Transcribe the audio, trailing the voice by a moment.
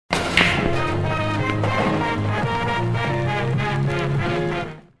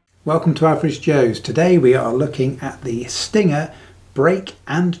Welcome to Average Joe's. Today we are looking at the Stinger brake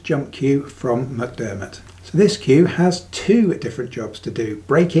and jump cue from McDermott. So this cue has two different jobs to do,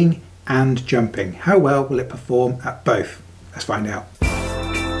 braking and jumping. How well will it perform at both? Let's find out.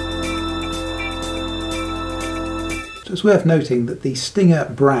 So it's worth noting that the Stinger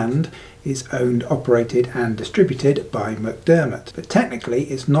brand is owned, operated and distributed by McDermott, but technically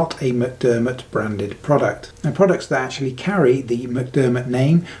it's not a McDermott branded product. Now, products that actually carry the McDermott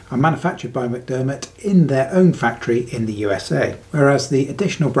name are manufactured by McDermott in their own factory in the USA, whereas the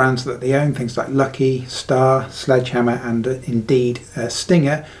additional brands that they own, things like Lucky, Star, Sledgehammer and indeed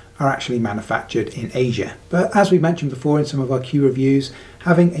Stinger, are actually manufactured in Asia. But as we mentioned before in some of our cue reviews,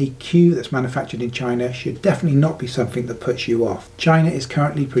 having a cue that's manufactured in China should definitely not be something that puts you off. China is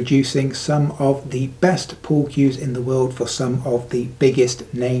currently producing some of the best pool cues in the world for some of the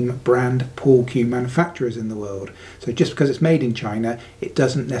biggest name brand pool cue manufacturers in the world. So just because it's made in China, it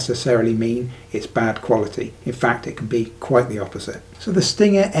doesn't necessarily mean it's bad quality. In fact, it can be quite the opposite. So the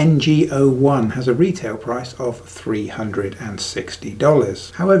Stinger NG01 has a retail price of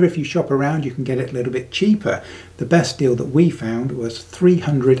 $360. However, if you shop around, you can get it a little bit cheaper. The best deal that we found was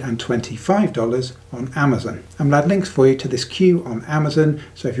 $325 on Amazon. I'm going to add links for you to this cue on Amazon,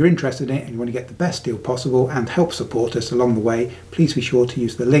 so if you're interested in it and you want to get the best deal possible and help support us along the way, please be sure to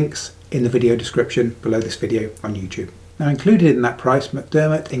use the links in the video description below this video on YouTube. Now, included in that price,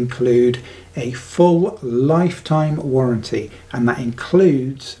 McDermott include a full lifetime warranty, and that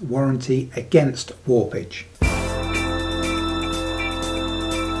includes warranty against warpage.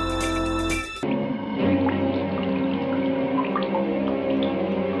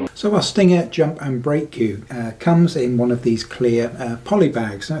 So our Stinger jump and brake cue comes in one of these clear poly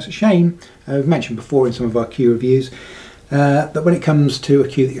bags. Now it's a shame, we've mentioned before in some of our cue reviews, that when it comes to a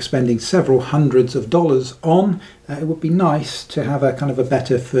cue that you're spending several hundreds of dollars on, it would be nice to have a kind of a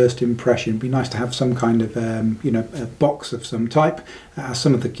better first impression. It would be nice to have some kind of a box of some type, as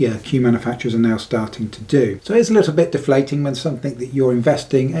some of the cue manufacturers are now starting to do. So it's a little bit deflating when something that you're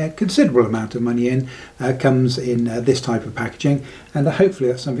investing a considerable amount of money in comes in this type of packaging, and hopefully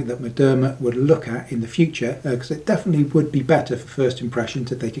that's something that McDermott would look at in the future, because it definitely would be better for first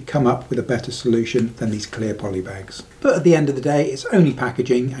impressions if they could come up with a better solution than these clear poly bags. But at the end of the day, it's only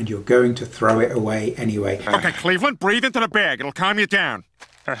packaging and you're going to throw it away anyway. Okay, Cleveland, breathe into the bag. It'll calm you down.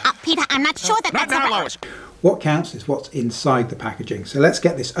 Peter, I'm not sure that that's now, Lois. What counts is what's inside the packaging. So let's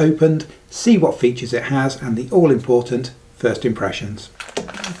get this opened, see what features it has, and the all-important first impressions.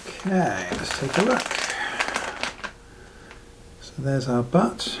 Okay, let's take a look. So there's our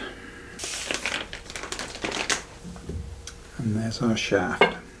butt. And there's our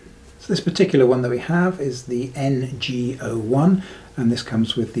shaft. So this particular one that we have is the NG01, and this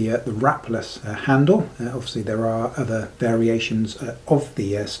comes with the wrapless handle. Obviously there are other variations of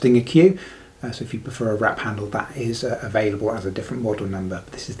the Stinger cue, so if you prefer a wrap handle, that is available as a different model number.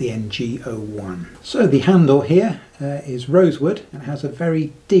 But this is the NG01. So the handle here is rosewood and has a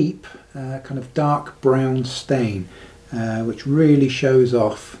very deep kind of dark brown stain, which really shows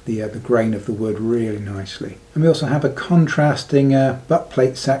off the grain of the wood really nicely. And we also have a contrasting butt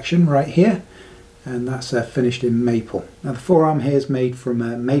plate section right here, and that's finished in maple. Now the forearm here is made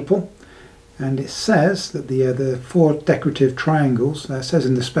from maple, and it says that the four decorative triangles, says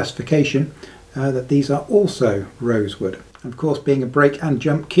in the specification that these are also rosewood. And of course, being a brake and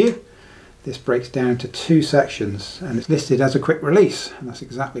jump cue, this breaks down to two sections, and it's listed as a quick release, and that's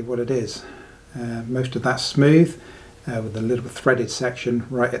exactly what it is. Most of that's smooth, with a little threaded section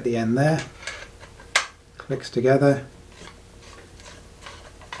right at the end there. Clicks together.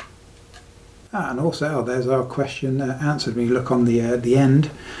 And also, there's our question answered. When you look on the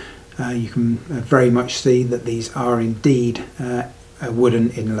end, you can very much see that these are indeed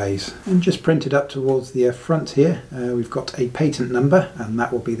wooden inlays. And just printed up towards the front here, we've got a patent number, and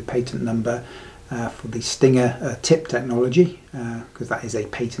that will be the patent number for the Stinger tip technology, because that is a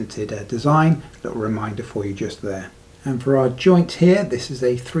patented design. A little reminder for you just there. And for our joint here, this is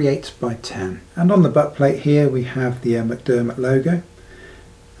a 3/8 by 10. And on the butt plate here, we have the McDermott logo.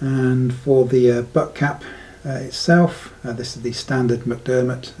 And for the butt cap itself, this is the standard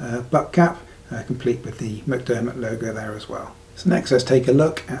McDermott butt cap, complete with the McDermott logo there as well. So next, let's take a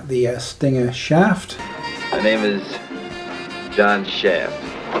look at the Stinger shaft. My name is John Shaft.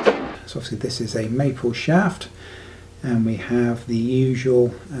 So obviously this is a maple shaft, and we have the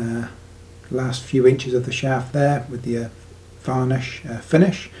usual last few inches of the shaft there with the varnish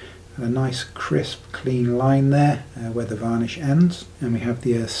finish, and a nice crisp clean line there where the varnish ends. And we have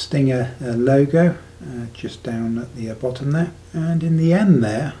the Stinger logo just down at the bottom there, and in the end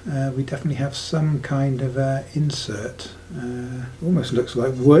there we definitely have some kind of insert. Almost looks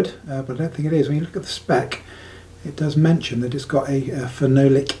like wood, but I don't think it is. When you look at the spec, it does mention that it's got a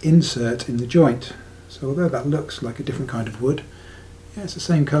phenolic insert in the joint. So although that looks like a different kind of wood, yeah, it's the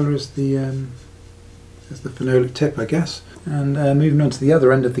same colour as the phenolic tip, I guess. And moving on to the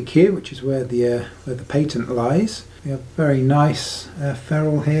other end of the queue, which is where the patent lies, we have a very nice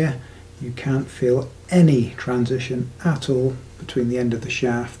ferrule here. You can't feel any transition at all between the end of the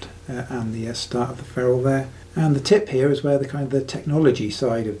shaft and the start of the ferrule there. And the tip here is where the technology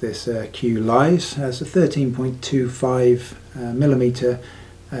side of this queue lies. It's a 13.25 millimeter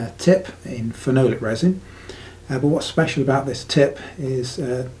tip in phenolic resin. But what's special about this tip is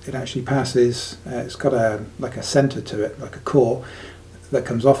it actually passes, it's got like a centre to it, like a core, that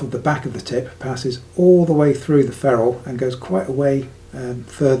comes off of the back of the tip, passes all the way through the ferrule and goes quite a way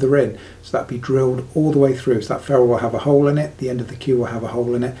further in. So that'd be drilled all the way through. So that ferrule will have a hole in it, the end of the queue will have a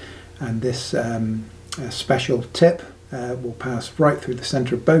hole in it, and this special tip will pass right through the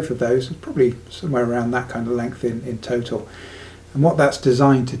centre of both of those, probably somewhere around that kind of length in total. And what that's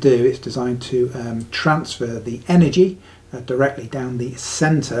designed to do, it's designed to transfer the energy directly down the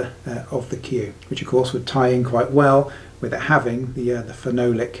centre of the queue, which of course would tie in quite well with it having the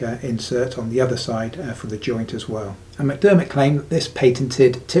phenolic insert on the other side for the joint as well. And McDermott claimed that this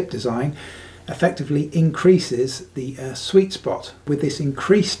patented tip design effectively increases the sweet spot. With this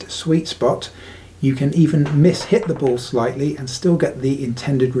increased sweet spot, you can even miss-hit the ball slightly and still get the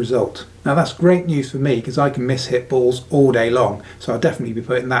intended result. Now that's great news for me because I can miss-hit balls all day long, so I'll definitely be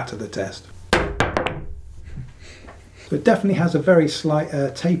putting that to the test. So it definitely has a very slight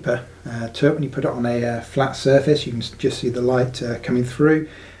taper to it when you put it on a flat surface. You can just see the light coming through.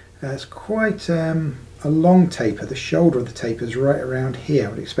 It's quite a long taper. The shoulder of the taper is right around here. I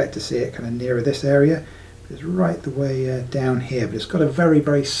would expect to see it kind of nearer this area. It's right the way down here, but it's got a very,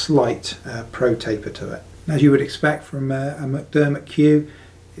 very slight pro taper to it. And as you would expect from a McDermott queue,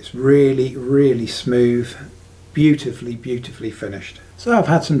 it's really, really smooth, beautifully, beautifully finished. So I've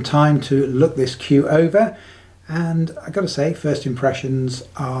had some time to look this queue over, and I've got to say, first impressions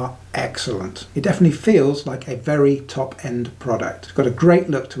are excellent. It definitely feels like a very top-end product. It's got a great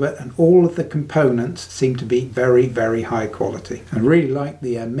look to it, and all of the components seem to be very, very high quality. I really like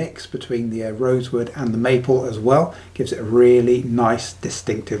the mix between the rosewood and the maple as well. It gives it a really nice,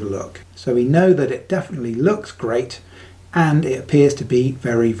 distinctive look. So we know that it definitely looks great, and it appears to be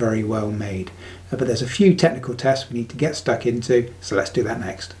very, very well made. But there's a few technical tests we need to get stuck into, so let's do that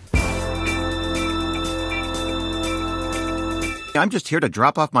next. I'm just here to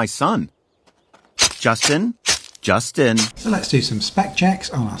drop off my son. Justin. So let's do some spec checks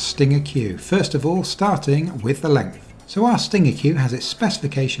on our Stinger queue. First of all, starting with the length. So our Stinger queue has its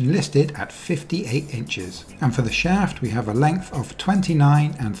specification listed at 58 inches. And for the shaft, we have a length of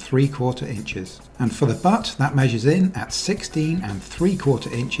 29 3/4 inches. And for the butt, that measures in at 16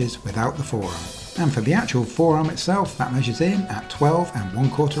 3/4 inches without the forearm. And for the actual forearm itself, that measures in at 12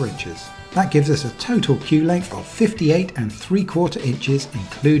 1/4 inches. That gives us a total queue length of 58 3/4 inches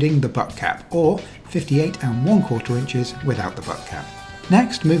including the butt cap, or 58 1/4 inches without the butt cap.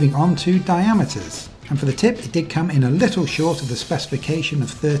 Next, moving on to diameters. And for the tip, it did come in a little short of the specification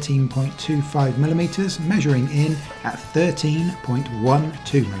of 13.25 millimeters, measuring in at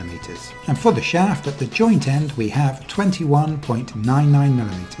 13.12 millimeters. And for the shaft, at the joint end, we have 21.99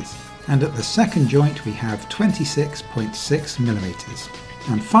 millimeters. And at the second joint, we have 26.6 millimeters.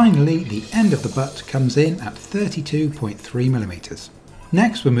 And finally, the end of the butt comes in at 32.3 millimeters.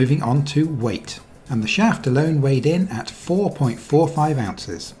 Next, we're moving on to weight. And the shaft alone weighed in at 4.45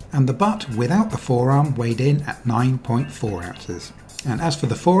 ounces. And the butt without the forearm weighed in at 9.4 ounces. And as for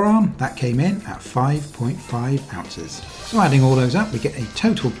the forearm, that came in at 5.5 ounces. So adding all those up, we get a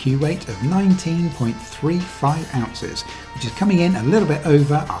total queue weight of 19.35 ounces, which is coming in a little bit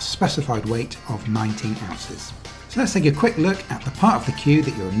over our specified weight of 19 ounces. So let's take a quick look at the part of the queue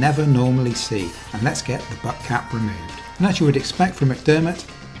that you'll never normally see, and let's get the butt cap removed. And as you would expect from McDermott,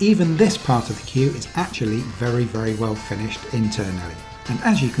 even this part of the queue is actually very, very well finished internally. And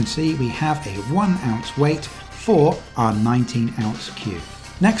as you can see, we have a 1 ounce weight for our 19 ounce queue.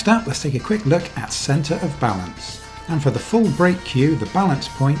 Next up, let's take a quick look at centre of balance. And for the full brake queue, the balance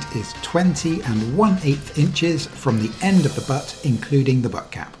point is 20 1/8 inches from the end of the butt, including the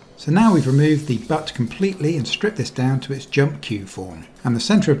butt cap. So now we've removed the butt completely and stripped this down to its jump queue form. And the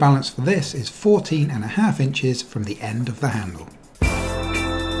centre of balance for this is 14.5 inches from the end of the handle.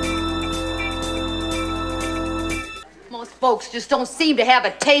 Most folks just don't seem to have a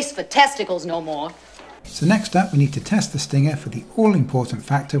taste for testicles no more. So next up we need to test the stinger for the all-important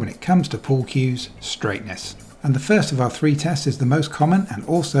factor when it comes to pull cues, straightness. And the first of our 3 tests is the most common and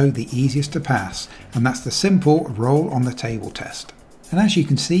also the easiest to pass, and that's the simple roll on the table test. And as you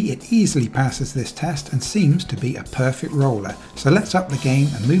can see, it easily passes this test and seems to be a perfect roller. So let's up the game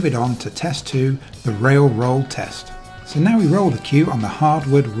and move it on to test 2, the rail roll test. So now we roll the cue on the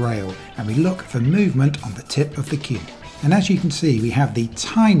hardwood rail and we look for movement on the tip of the cue. And as you can see, we have the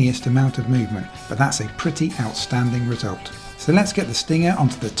tiniest amount of movement, but that's a pretty outstanding result. So let's get the stinger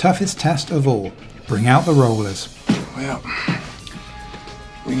onto the toughest test of all. Bring out the rollers. Well,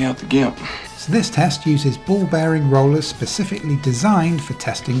 bring out the gimp. So this test uses ball bearing rollers specifically designed for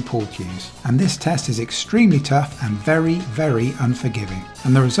testing pull cues. And this test is extremely tough and very, very unforgiving.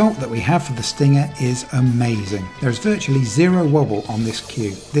 And the result that we have for the stinger is amazing. There's virtually zero wobble on this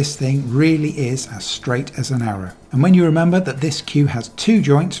cue. This thing really is as straight as an arrow. And when you remember that this cue has 2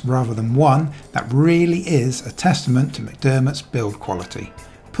 joints rather than 1, that really is a testament to McDermott's build quality.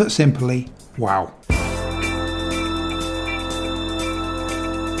 Put simply, wow.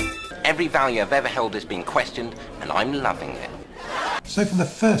 Every value I've ever held has been questioned, and I'm loving it. So for the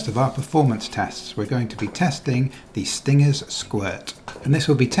first of our performance tests, we're going to be testing the Stinger's squirt. And this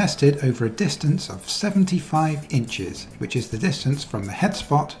will be tested over a distance of 75 inches, which is the distance from the head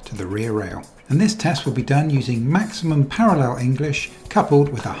spot to the rear rail. And this test will be done using maximum parallel English coupled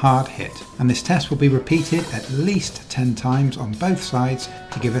with a hard hit. And this test will be repeated at least 10 times on both sides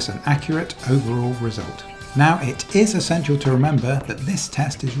to give us an accurate overall result. Now, it is essential to remember that this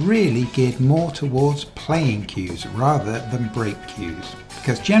test is really geared more towards playing cues rather than break cues,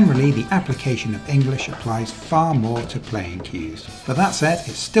 because generally the application of English applies far more to playing cues. But that said,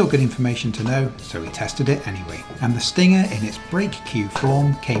 it's still good information to know, so we tested it anyway. And the stinger in its break cue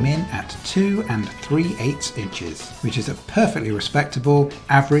form came in at 2 3/8 inches, which is a perfectly respectable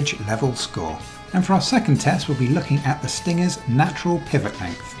average level score. And for our second test, we'll be looking at the stinger's natural pivot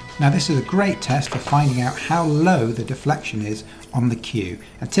length. Now this is a great test for finding out how low the deflection is on the cue,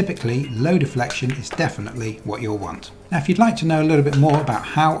 and typically low deflection is definitely what you'll want. Now if you'd like to know a little bit more about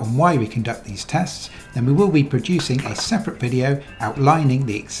how and why we conduct these tests, then we will be producing a separate video outlining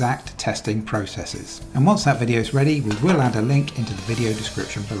the exact testing processes. And once that video is ready, we will add a link into the video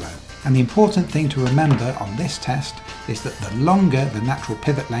description below. And the important thing to remember on this test is that the longer the natural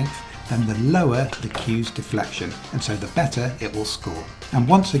pivot length, then the lower the cue's deflection, and so the better it will score. And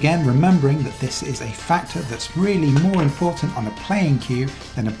once again, remembering that this is a factor that's really more important on a playing cue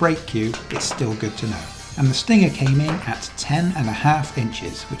than a break cue, it's still good to know. And the stinger came in at 10.5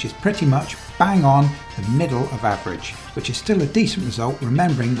 inches, which is pretty much bang on the middle of average, which is still a decent result,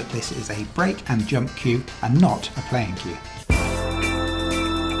 remembering that this is a break and jump cue and not a playing cue.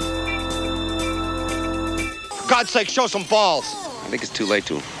 For God's sake, show some balls! I think it's too late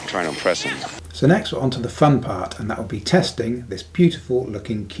to try to impress him. So next we're on to the fun part, and that will be testing this beautiful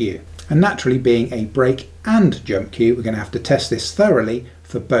looking cue. And naturally, being a break and jump cue, we're going to have to test this thoroughly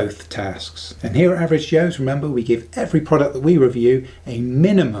for both tasks. And here at Average Joe's, remember, we give every product that we review a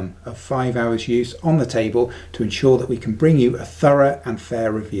minimum of 5 hours use on the table to ensure that we can bring you a thorough and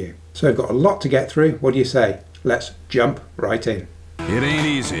fair review. So we've got a lot to get through. What do you say? Let's jump right in. It ain't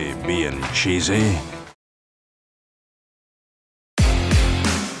easy being cheesy.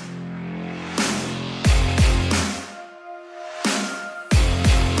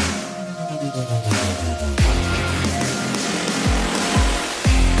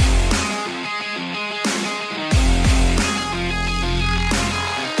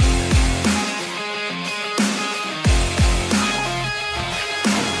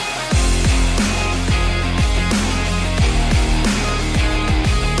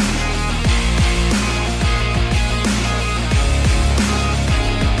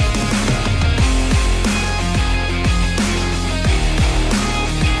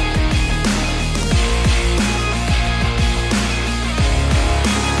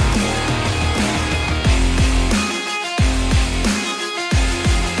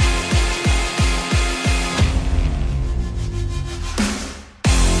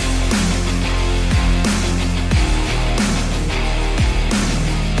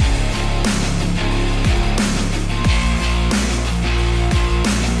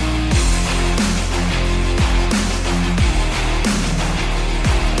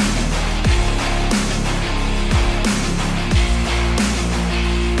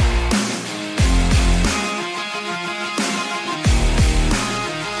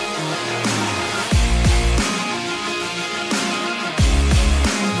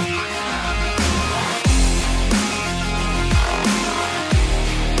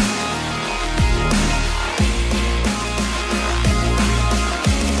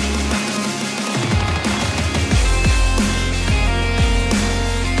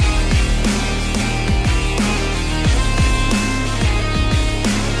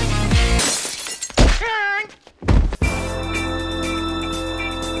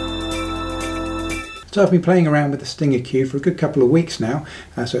 So I've been playing around with the Stinger cue for a good couple of weeks now,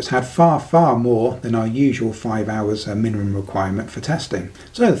 so it's had far more than our usual 5 hours minimum requirement for testing.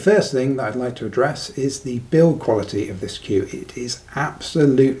 So the first thing that I'd like to address is the build quality of this cue. It is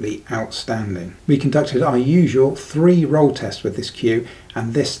absolutely outstanding. We conducted our usual 3 roll tests with this cue,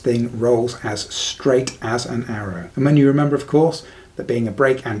 and this thing rolls as straight as an arrow. And when you remember, of course, that being a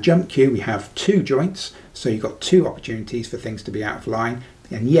break and jump cue, we have 2 joints, so you've got 2 opportunities for things to be out of line.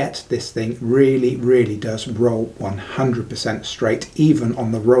 And yet this thing really does roll 100% straight, even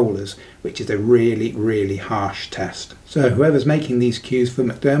on the rollers, which is a really harsh test. So whoever's making these cues for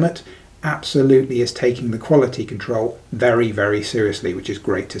McDermott absolutely is taking the quality control very seriously, which is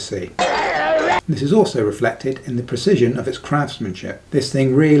great to see. This is also reflected in the precision of its craftsmanship. This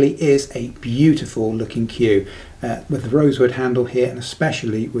thing really is a beautiful looking cue, with the rosewood handle here, and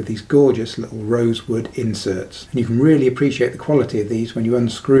especially with these gorgeous little rosewood inserts. And you can really appreciate the quality of these when you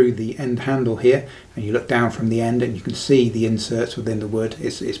unscrew the end handle here and you look down from the end and you can see the inserts within the wood.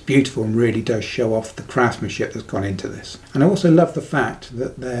 It's beautiful and really does show off the craftsmanship that's gone into this. And I also love the fact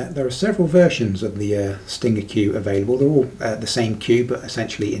that there are several versions of the Stinger cue available. They're all the same cue but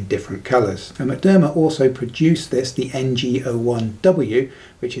essentially in different colours. And McDermott also produced this, the NG01W,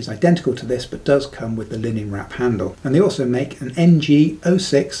 which is identical to this but does come with the linen wrap handle. And they also make an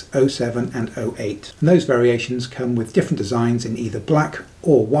NG06, 07 and 08. And those variations come with different designs in either black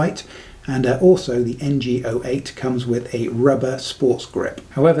or white, and also the NG08 comes with a rubber sports grip.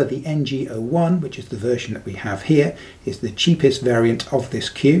 However, the NG01, which is the version that we have here, is the cheapest variant of this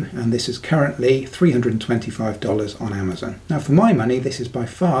cue, and this is currently $325 on Amazon. Now for my money, this is by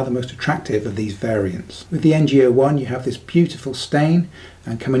far the most attractive of these variants. With the NG01 you have this beautiful stain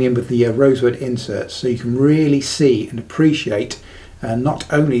and coming in with the rosewood inserts, so you can really see and appreciate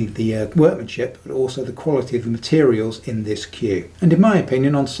not only the workmanship but also the quality of the materials in this cue. And in my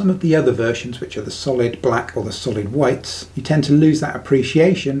opinion, on some of the other versions, which are the solid black or the solid whites, you tend to lose that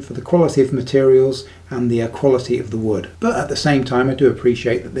appreciation for the quality of materials and the quality of the wood. But at the same time, I do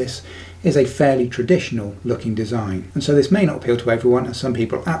appreciate that this is a fairly traditional looking design, and so this may not appeal to everyone, and some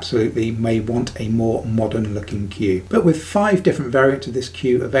people absolutely may want a more modern looking cue. But with 5 different variants of this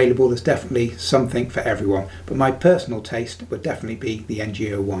cue available, there's definitely something for everyone, but my personal taste would definitely be the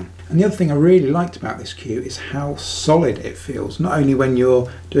NG01. And the other thing I really liked about this cue is how solid it feels, not only when you're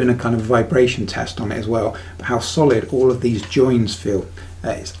doing a kind of vibration test on it as well, but how solid all of these joins feel.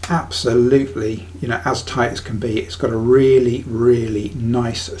 It's absolutely, as tight as can be. It's got a really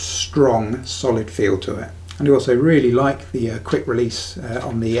nice, strong, solid feel to it. And I also really like the quick release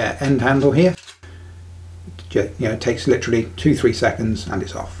on the end handle here. It takes literally 2-3 seconds and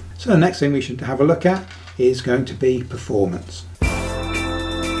it's off. So the next thing we should have a look at is going to be performance.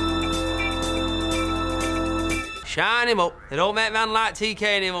 Shine him up. They don't make man like TK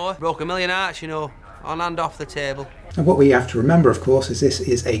anymore. Broke a million hearts, on and off the table. And what we have to remember, of course, is this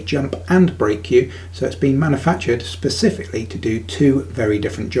is a jump and break cue, so it's been manufactured specifically to do 2 very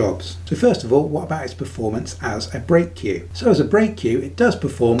different jobs. So first of all, what about its performance as a break cue? So as a break cue, it does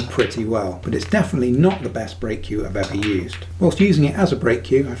perform pretty well, but it's definitely not the best break cue I've ever used. Whilst using it as a break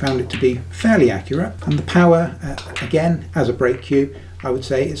cue, I found it to be fairly accurate, and the power, again, as a break cue, I would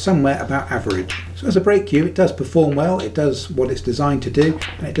say it's somewhere about average. So as a break cue, it does perform well, it does what it's designed to do,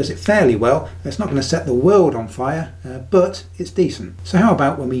 and it does it fairly well. It's not going to set the world on fire, but it's decent. So how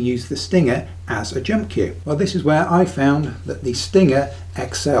about when we use the Stinger as a jump cue? Well, this is where I found that the Stinger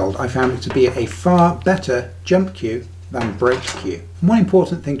excelled. I found it to be a far better jump cue than break cue. And one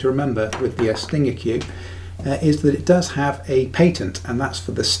important thing to remember with the Stinger cue is that it does have a patent, and that's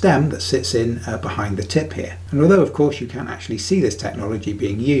for the stem that sits in behind the tip here. And although of course you can't actually see this technology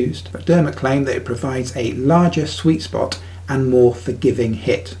being used, McDermott claimed that it provides a larger sweet spot and more forgiving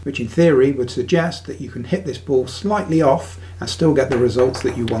hit, which in theory would suggest that you can hit this ball slightly off and still get the results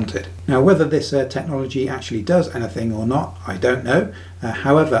that you wanted. Now whether this technology actually does anything or not, I don't know.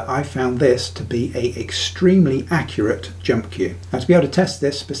 However, I found this to be an extremely accurate jump cue. Now to be able to test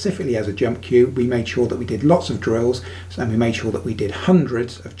this specifically as a jump cue, we made sure that we did lots of drills, and we made sure that we did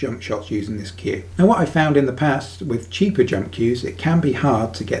hundreds of jump shots using this cue. Now what I found in the past with cheaper jump cues, it can be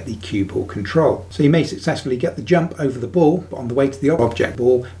hard to get the cue ball control. So you may successfully get the jump over the ball, but on the way to the object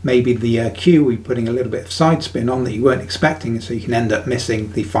ball, maybe the cue will be putting a little bit of side spin on that you weren't expecting, so you can end up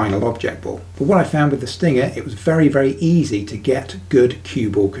missing the final object ball. But what I found with the Stinger, it was very easy to get good cue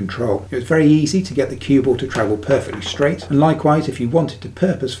ball control. It was very easy to get the cue ball to travel perfectly straight, and likewise if you wanted to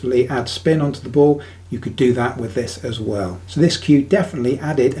purposefully add spin onto the ball, you could do that with this as well. So this cue definitely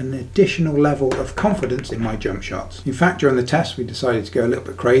added an additional level of confidence in my jump shots. In fact, during the test we decided to go a little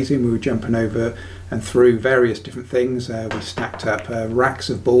bit crazy and we were jumping over and through various different things. We stacked up racks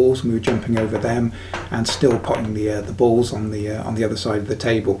of balls and we were jumping over them and still potting the balls on the other side of the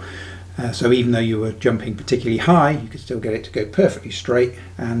table. So even though you were jumping particularly high, you could still get it to go perfectly straight,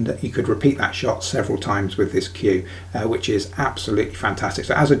 and you could repeat that shot several times with this cue, which is absolutely fantastic.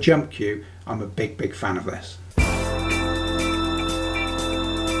 So as a jump cue, I'm a big fan of this.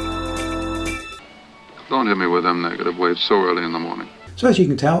 Don't hit me with them negative waves so early in the morning. So as you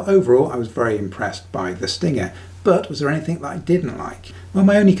can tell, overall I was very impressed by the Stinger. But was there anything that I didn't like? Well,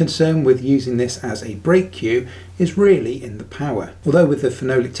 my only concern with using this as a brake cue is really in the power. Although with the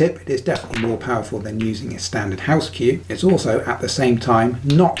phenolic tip it is definitely more powerful than using a standard house cue, it's also at the same time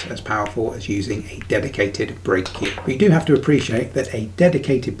not as powerful as using a dedicated brake cue. But you do have to appreciate that a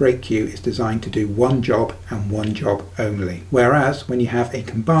dedicated brake cue is designed to do one job and one job only. Whereas when you have a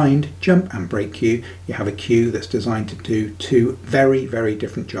combined jump and brake cue, you have a cue that's designed to do two very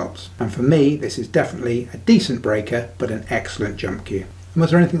different jobs. And for me, this is definitely a decent breaker, but an excellent jump cue. And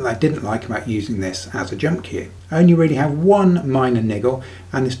was there anything that I didn't like about using this as a jump cue? I only really have one minor niggle,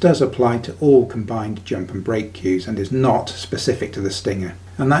 and this does apply to all combined jump and brake cues and is not specific to the Stinger.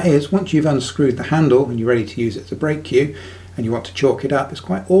 And that is, once you've unscrewed the handle and you're ready to use it as a brake cue and you want to chalk it up, it's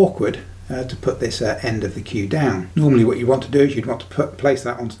quite awkward to put this end of the cue down. Normally what you want to do is you'd want to place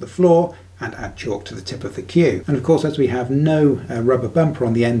that onto the floor and add chalk to the tip of the cue. And of course, as we have no rubber bumper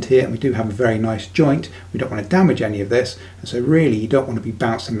on the end here and we do have a very nice joint, we don't want to damage any of this, and so really you don't want to be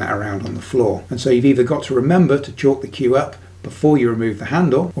bouncing that around on the floor. And so you've either got to remember to chalk the cue up before you remove the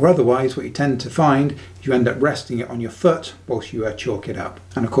handle, or otherwise what you tend to find is you end up resting it on your foot whilst you chalk it up.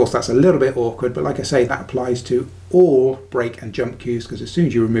 And of course that's a little bit awkward, but like I say, that applies to all brake and jump cues, because as soon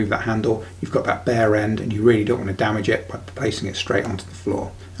as you remove that handle you've got that bare end and you really don't want to damage it by placing it straight onto the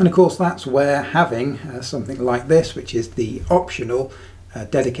floor. And of course that's where having something like this, which is the optional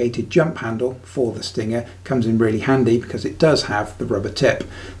dedicated jump handle for the Stinger, comes in really handy, because it does have the rubber tip.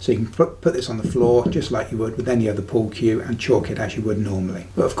 So you can put this on the floor just like you would with any other pull cue and chalk it as you would normally.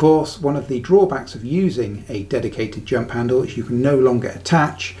 But of course one of the drawbacks of using a dedicated jump handle is you can no longer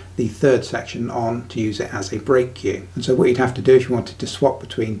attach the third section on to use it as a brake cue. And so what you'd have to do if you wanted to swap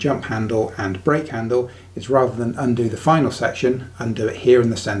between jump handle and brake handle is, rather than undo the final section, undo it here in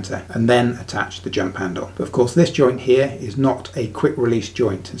the centre and then attach the jump handle. But of course this joint here is not a quick release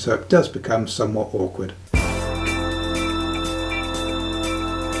joint, and so it does become somewhat awkward.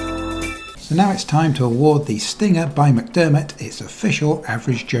 So now it's time to award the Stinger by McDermott its official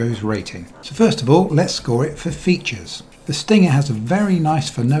Average Joe's rating. So first of all, let's score it for features. The Stinger has a very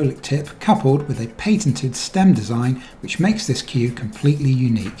nice phenolic tip coupled with a patented stem design which makes this cue completely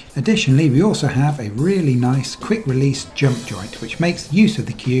unique. Additionally, we also have a really nice quick release jump joint which makes use of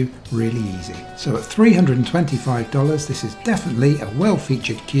the cue really easy. So at $325 this is definitely a well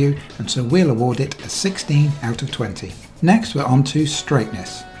featured cue, and so we'll award it a 16 out of 20. Next we're on to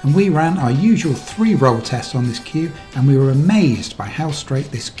straightness, and we ran our usual 3 roll tests on this cue and we were amazed by how straight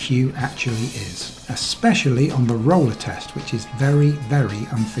this cue actually is, especially on the roller test, which is very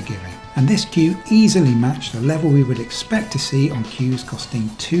unforgiving. And this cue easily matched the level we would expect to see on cues costing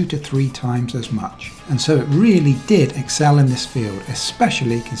 2 to 3 times as much. And so it really did excel in this field,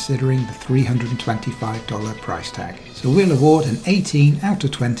 especially considering the $325 price tag. So we'll award an 18 out of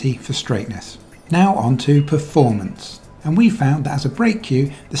 20 for straightness. Now on to performance. And we found that as a brake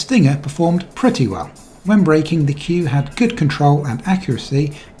cue, the Stinger performed pretty well. When braking, the cue had good control and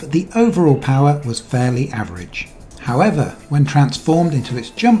accuracy, but the overall power was fairly average. However, when transformed into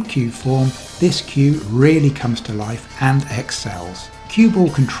its jump cue form, this cue really comes to life and excels. Cue ball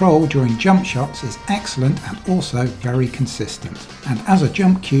control during jump shots is excellent and also very consistent. And as a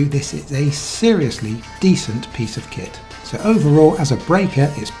jump cue, this is a seriously decent piece of kit. So overall, as a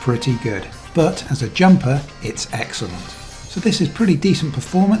breaker, it's pretty good. But as a jumper, it's excellent. So this is pretty decent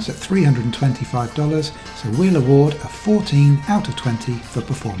performance at $325, so we'll award a 14 out of 20 for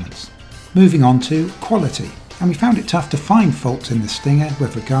performance. Moving on to quality. And we found it tough to find faults in the Stinger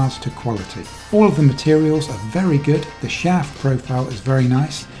with regards to quality. All of the materials are very good, the shaft profile is very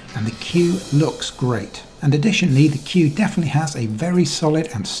nice, and the cue looks great. And additionally, the cue definitely has a very solid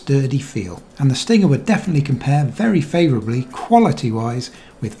and sturdy feel. And the Stinger would definitely compare very favourably quality-wise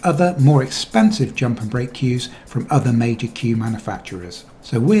with other more expensive jump and brake cues from other major cue manufacturers.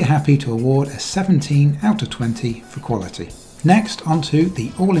 So we're happy to award a 17 out of 20 for quality. Next, onto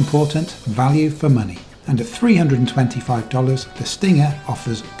the all-important value for money. And at $325, the Stinger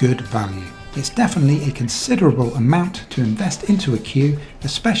offers good value. It's definitely a considerable amount to invest into a queue,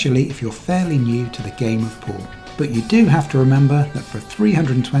 especially if you're fairly new to the game of pool. But you do have to remember that for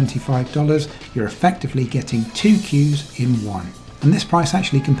 $325 you're effectively getting 2 queues in one. And this price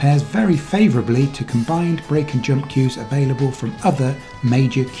actually compares very favourably to combined break and jump queues available from other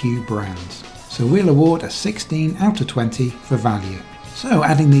major queue brands. So we'll award a 16 out of 20 for value. So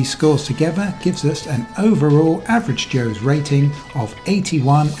adding these scores together gives us an overall Average Joe's rating of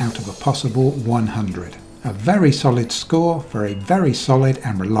 81 out of a possible 100. A very solid score for a very solid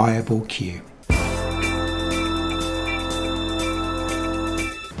and reliable queue.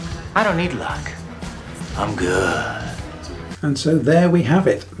 I don't need luck. I'm good. And so there we have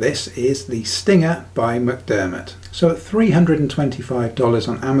it. This is the Stinger by McDermott. So at $325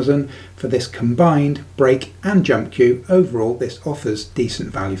 on Amazon for this combined break and jump queue, overall this offers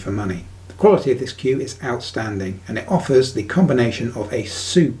decent value for money. The quality of this queue is outstanding, and it offers the combination of a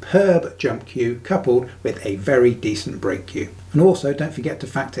superb jump queue coupled with a very decent break queue. And also don't forget to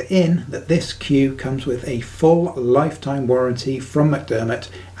factor in that this queue comes with a full lifetime warranty from McDermott,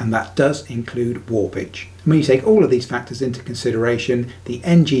 and that does include warpage. And when you take all of these factors into consideration, the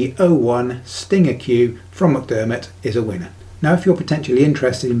NG01 Stinger queue from McDermott is a winner. Now if you're potentially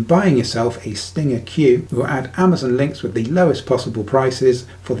interested in buying yourself a Stinger queue, we'll add Amazon links with the lowest possible prices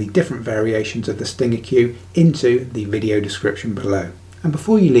for the different variations of the Stinger queue into the video description below. And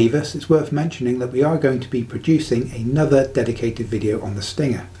before you leave us, it's worth mentioning that we are going to be producing another dedicated video on the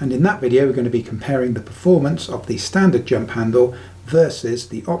Stinger. And in that video we're going to be comparing the performance of the standard jump handle versus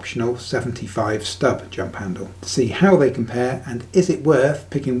the optional 75 stub jump handle to see how they compare and is it worth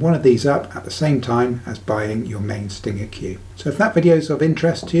picking one of these up at the same time as buying your main Stinger queue. So if that video is of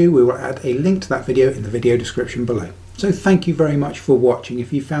interest to you, we will add a link to that video in the video description below. So thank you very much for watching.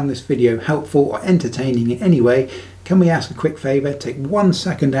 If you found this video helpful or entertaining in any way, can we ask a quick favour? Take 1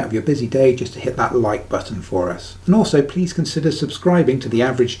 second out of your busy day just to hit that like button for us. And also please consider subscribing to the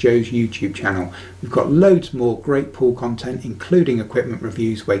Average Joe's YouTube channel. We've got loads more great pool content, including equipment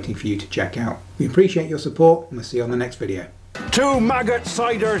reviews, waiting for you to check out. We appreciate your support and we'll see you on the next video. 2 maggot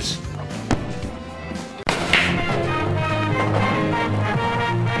ciders.